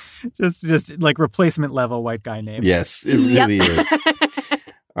 Just like replacement level white guy name. Yes, it really is.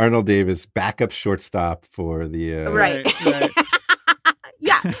 Arnold Davis, backup shortstop for the... Right.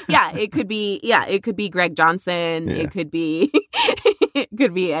 Yeah, it could be Greg Johnson. Yeah. It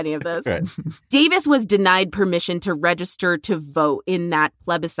could be any of those. Right. Davis was denied permission to register to vote in that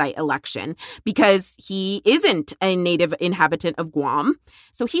plebiscite election because he isn't a native inhabitant of Guam.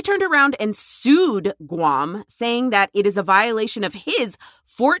 So he turned around and sued Guam, saying that it is a violation of his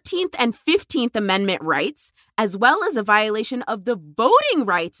 14th and 15th Amendment rights, as well as a violation of the Voting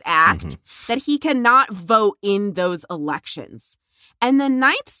Rights Act, that he cannot vote in those elections. And the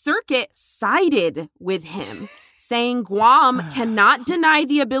Ninth Circuit sided with him, saying Guam cannot deny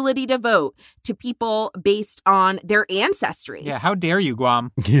the ability to vote to people based on their ancestry. Yeah, how dare you,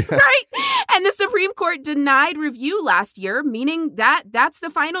 Guam? Yeah. Right? And the Supreme Court denied review last year, meaning that that's the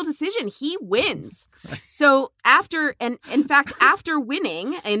final decision. He wins. So after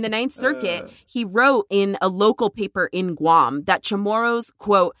winning in the Ninth Circuit, he wrote in a local paper in Guam that Chamorros,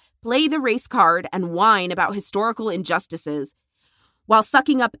 quote, play the race card and whine about historical injustices while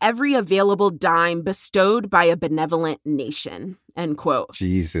sucking up every available dime bestowed by a benevolent nation, end quote.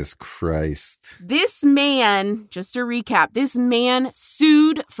 Jesus Christ. This man, just to recap, this man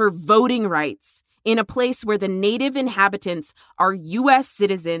sued for voting rights in a place where the native inhabitants are U.S.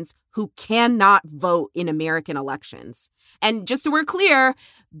 citizens who cannot vote in American elections. And just so we're clear,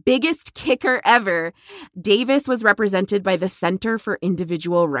 biggest kicker ever, Davis was represented by the Center for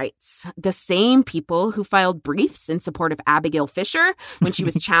Individual Rights, the same people who filed briefs in support of Abigail Fisher when she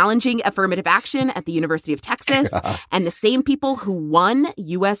was challenging affirmative action at the University of Texas, and the same people who won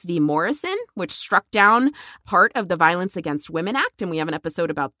U.S. v. Morrison, which struck down part of the Violence Against Women Act, and we have an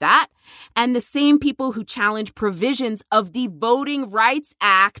episode about that, and the same people who challenged provisions of the Voting Rights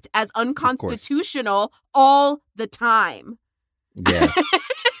Act as unconstitutional all the time. Yeah.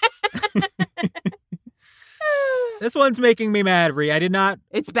 This one's making me mad, Ree. I did not...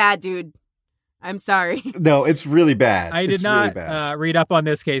 It's bad, dude. I'm sorry. No, it's really bad. I did not read up on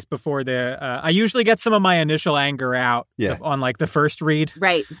this case before the... I usually get some of my initial anger out on like the first read.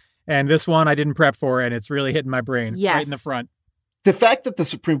 Right. And this one I didn't prep for, and it's really hitting my brain right in the front. The fact that the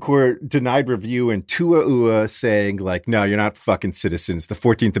Supreme Court denied review in Tua'ua saying, like, no, you're not fucking citizens. The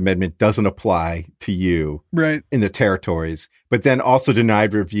 14th Amendment doesn't apply to you in the territories. But then also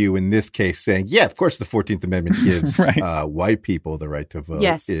denied review in this case saying, yeah, of course, the 14th Amendment gives white people the right to vote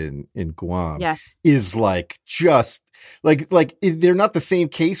in Guam. Yes. Is like just like they're not the same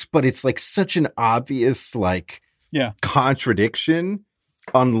case, but it's like such an obvious contradiction.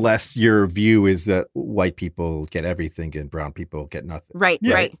 Unless your view is that white people get everything and brown people get nothing. Right.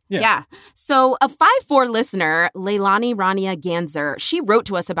 Yeah. So a 5-4 listener, Leilani Rania Ganzer, she wrote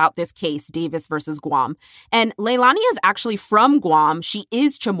to us about this case, Davis versus Guam. And Leilani is actually from Guam. She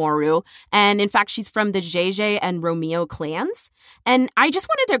is Chamorro. And in fact, she's from the Jeje and Romeo clans. And I just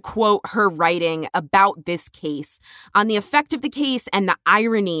wanted to quote her writing about this case on the effect of the case and the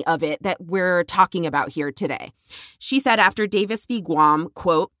irony of it that we're talking about here today. She said after Davis v. Guam,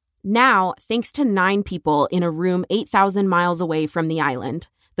 quote, now, thanks to 9 people in a room 8,000 miles away from the island,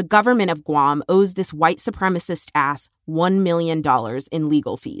 the government of Guam owes this white supremacist ass $1 million in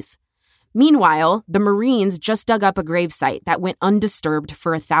legal fees. Meanwhile, the Marines just dug up a gravesite that went undisturbed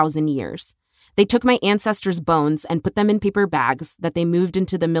for 1,000 years. They took my ancestors' bones and put them in paper bags that they moved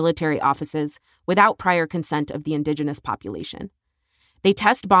into the military offices without prior consent of the indigenous population. They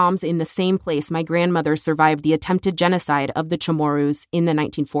test bombs in the same place my grandmother survived the attempted genocide of the Chamorros in the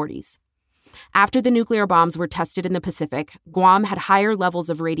 1940s. After the nuclear bombs were tested in the Pacific, Guam had higher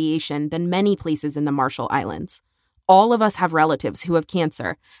levels of radiation than many places in the Marshall Islands. All of us have relatives who have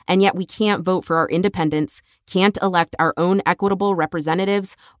cancer, and yet we can't vote for our independence, can't elect our own equitable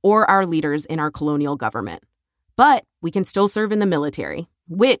representatives, or our leaders in our colonial government. But we can still serve in the military,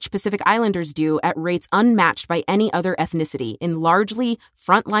 which Pacific Islanders do at rates unmatched by any other ethnicity in largely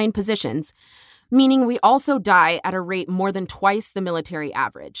frontline positions, meaning we also die at a rate more than twice the military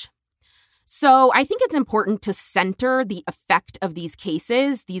average. So I think it's important to center the effect of these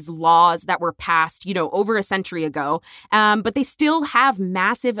cases, these laws that were passed, over a century ago, but they still have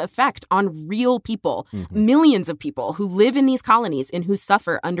massive effect on real people, millions of people who live in these colonies and who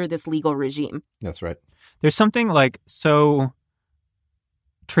suffer under this legal regime. That's right. There's something so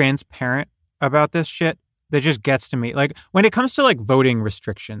transparent about this shit that just gets to me. Like when it comes to voting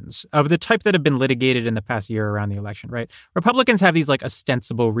restrictions of the type that have been litigated in the past year around the election, right? Republicans have these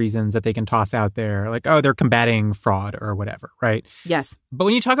ostensible reasons that they can toss out there, they're combating fraud or whatever, right? Yes. But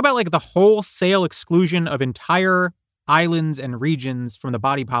when you talk about the wholesale exclusion of entire islands and regions from the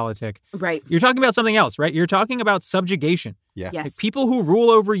body politic, right? You're talking about something else, right? You're talking about subjugation. Yeah. Yes. People who rule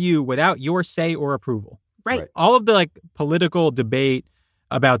over you without your say or approval. Right. All of the political debate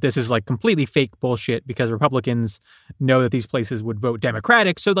about this is completely fake bullshit because Republicans know that these places would vote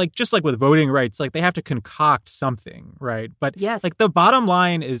Democratic. So just with voting rights, they have to concoct something, right? But yes. The bottom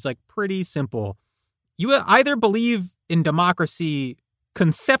line is pretty simple. You either believe in democracy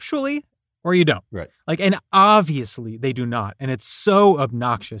conceptually or you don't. Right. And obviously they do not. And it's so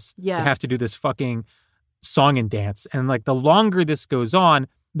obnoxious to have to do this fucking song and dance. And the longer this goes on,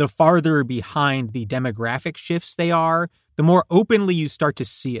 the farther behind the demographic shifts they are, the more openly you start to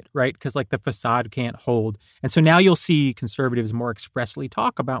see it, right? Because like the facade can't hold. And so now you'll see conservatives more expressly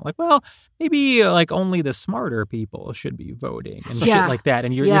talk about like, well, maybe like only the smarter people should be voting and shit like that.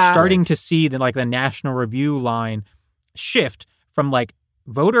 And you're starting to see the like the National Review line shift from like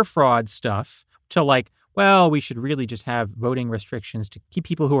voter fraud stuff to like, well, we should really just have voting restrictions to keep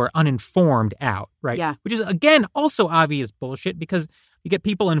people who are uninformed out, right? Yeah. Which is, again, also obvious bullshit because you get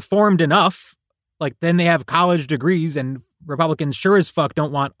people informed enough, like then they have college degrees and Republicans sure as fuck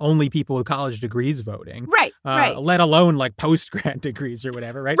don't want only people with college degrees voting. Right, right. Let alone like post-grad degrees or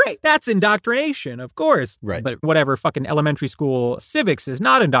whatever, right? Right. That's indoctrination, of course. Right. But whatever, fucking elementary school civics is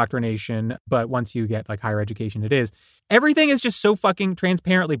not indoctrination, but once you get like higher education, it is. Everything is just so fucking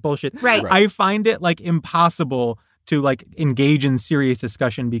transparently bullshit. Right. I find it like impossible to like engage in serious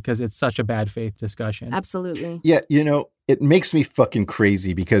discussion because it's such a bad faith discussion. Absolutely. Yeah, you know, it makes me fucking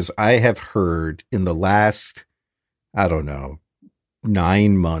crazy because I have heard in the last, I don't know,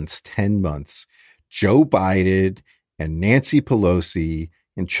 9 months, 10 months, Joe Biden and Nancy Pelosi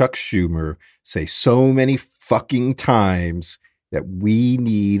and Chuck Schumer say so many fucking times that we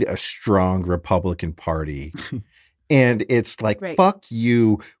need a strong Republican Party. And it's like, fuck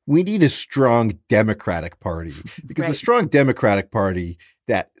you. We need a strong Democratic Party because the strong Democratic Party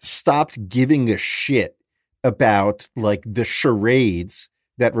that stopped giving a shit about like the charades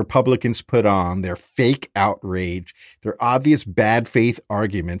that Republicans put on, their fake outrage, their obvious bad faith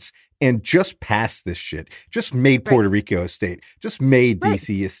arguments, and just passed this shit. Just made Puerto Rico a state. Just made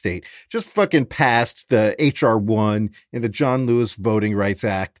DC a state. Just fucking passed the H.R. 1 and the John Lewis Voting Rights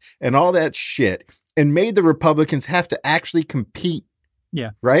Act and all that shit. And made the Republicans have to actually compete.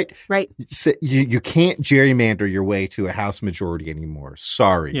 Yeah. Right? Right. So you can't gerrymander your way to a House majority anymore.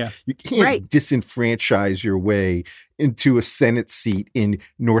 Sorry. Yeah. You can't disenfranchise your way into a Senate seat in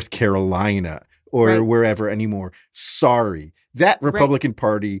North Carolina or wherever anymore. Sorry. That Republican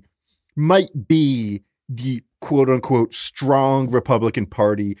Party might be the quote unquote strong Republican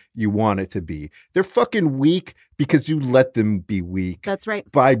Party you want it to be. They're fucking weak because you let them be weak. That's right.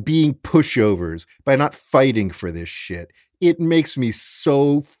 By being pushovers, by not fighting for this shit. It makes me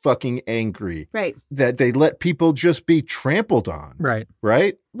so fucking angry. Right. That they let people just be trampled on. Right.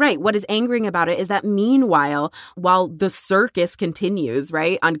 Right? Right. What is angering about it is that meanwhile, while the circus continues,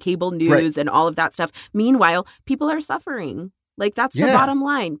 right, on cable news and all of that stuff, meanwhile, people are suffering. Like, that's the bottom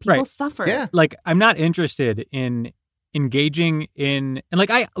line. People suffer. Yeah. Like, I'm not interested in engaging in, and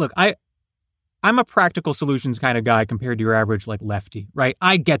like, I'm a practical solutions kind of guy compared to your average, like, lefty, right?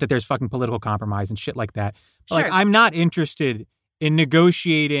 I get that there's fucking political compromise and shit like that. But, like, I'm not interested in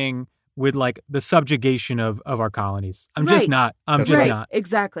negotiating with, like, the subjugation of our colonies. I'm just not. I'm just not.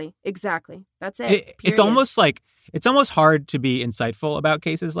 Exactly. That's it. It's almost like, it's almost hard to be insightful about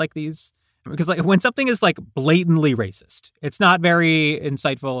cases like these. Because like when something is like blatantly racist, it's not very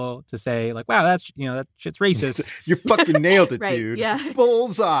insightful to say like, wow, that's, you know, that shit's racist. You fucking nailed it, dude. Yeah.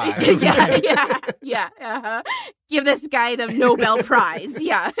 Bullseye. Yeah. Give this guy the Nobel Prize.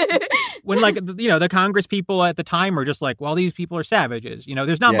 Yeah. When like, you know, the Congress people at the time are just like, well, these people are savages. You know,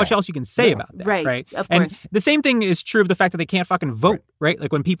 there's not much else you can say about that. Right. Of course. And the same thing is true of the fact that they can't fucking vote, right?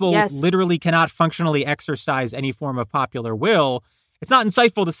 Like when people literally cannot functionally exercise any form of popular will, it's not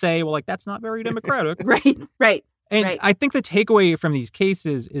insightful to say, well, like, that's not very democratic. Right. And I think the takeaway from these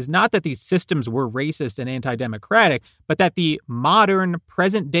cases is not that these systems were racist and anti-democratic, but that the modern,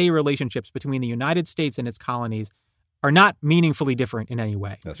 present-day relationships between the United States and its colonies are not meaningfully different in any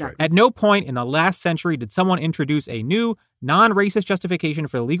way. That's right. At no point in the last century did someone introduce a new, non-racist justification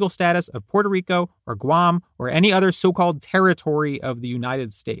for the legal status of Puerto Rico or Guam or any other so-called territory of the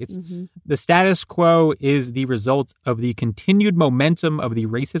United States. Mm-hmm. The status quo is the result of the continued momentum of the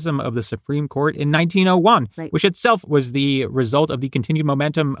racism of the Supreme Court in 1901, which itself was the result of the continued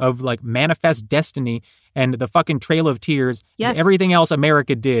momentum of like Manifest Destiny and the fucking Trail of Tears and everything else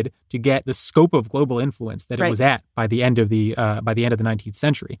America did to get the scope of global influence that it was at by the end of the 19th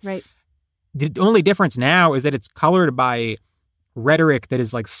century. Right. The only difference now is that it's colored by rhetoric that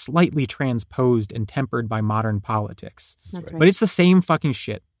is like slightly transposed and tempered by modern politics. That's right. But it's the same fucking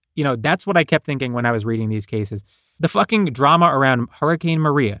shit. You know, that's what I kept thinking when I was reading these cases. The fucking drama around Hurricane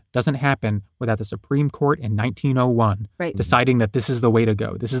Maria doesn't happen without the Supreme Court in 1901 deciding that this is the way to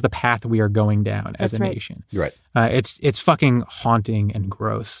go. This is the path we are going down as a nation. Right. It's fucking haunting and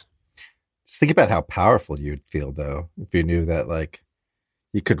gross. Just think about how powerful you'd feel, though, if you knew that, like,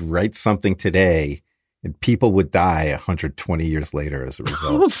 you could write something today and people would die 120 years later as a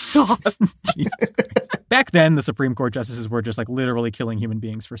result. Oh, God. Jesus Christ. Back then, the Supreme Court justices were just like literally killing human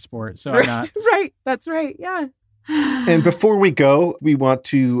beings for sport. So I'm not. Right. That's right. Yeah. And before we go, we want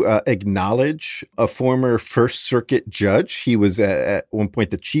to acknowledge a former First Circuit judge. He was at one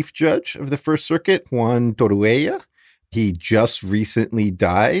point the chief judge of the First Circuit, Juan Toruella. He just recently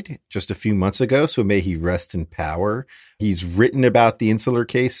died just a few months ago, so may he rest in power. He's written about the Insular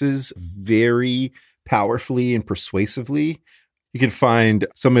cases very powerfully and persuasively. You can find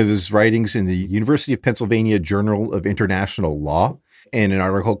some of his writings in the University of Pennsylvania Journal of International Law and an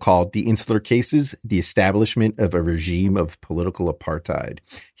article called The Insular Cases, The Establishment of a Regime of Political Apartheid.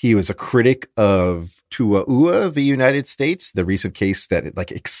 He was a critic of Tua'ua of the United States, the recent case that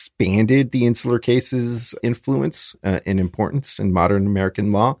expanded the Insular cases' influence and importance in modern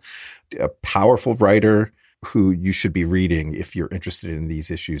American law. A powerful writer who you should be reading if you're interested in these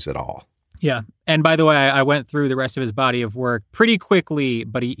issues at all. Yeah. And by the way, I went through the rest of his body of work pretty quickly,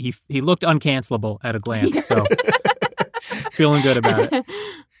 but he looked uncancelable at a glance. So feeling good about it.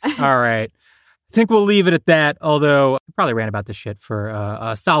 All right. I think we'll leave it at that, although I probably ran about this shit for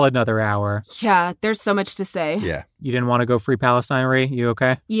a solid another hour. Yeah, there's so much to say. Yeah. You didn't want to go Free Palestine, Ree? You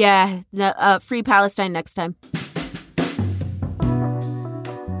okay? Yeah, Free Palestine next time.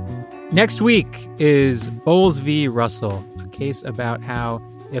 Next week is Bowles v. Russell, a case about how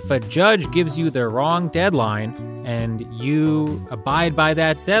if a judge gives you the wrong deadline and you abide by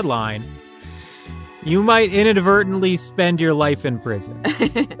that deadline, you might inadvertently spend your life in prison.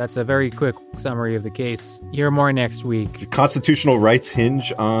 That's a very quick summary of the case. Hear more next week. Constitutional rights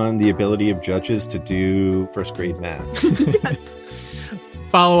hinge on the ability of judges to do first grade math. Yes.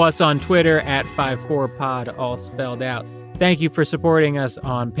 Follow us on Twitter at 54pod, all spelled out. Thank you for supporting us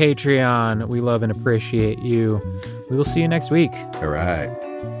on Patreon. We love and appreciate you. We will see you next week. All right.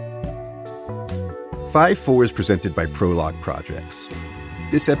 5-4 is presented by Prologue Projects.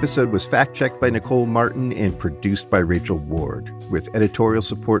 This episode was fact-checked by Nicole Martin and produced by Rachel Ward, with editorial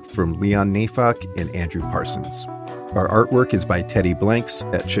support from Leon Nafok and Andrew Parsons. Our artwork is by Teddy Blanks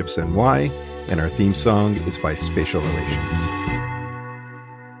at Chips NY, and our theme song is by Spatial Relations.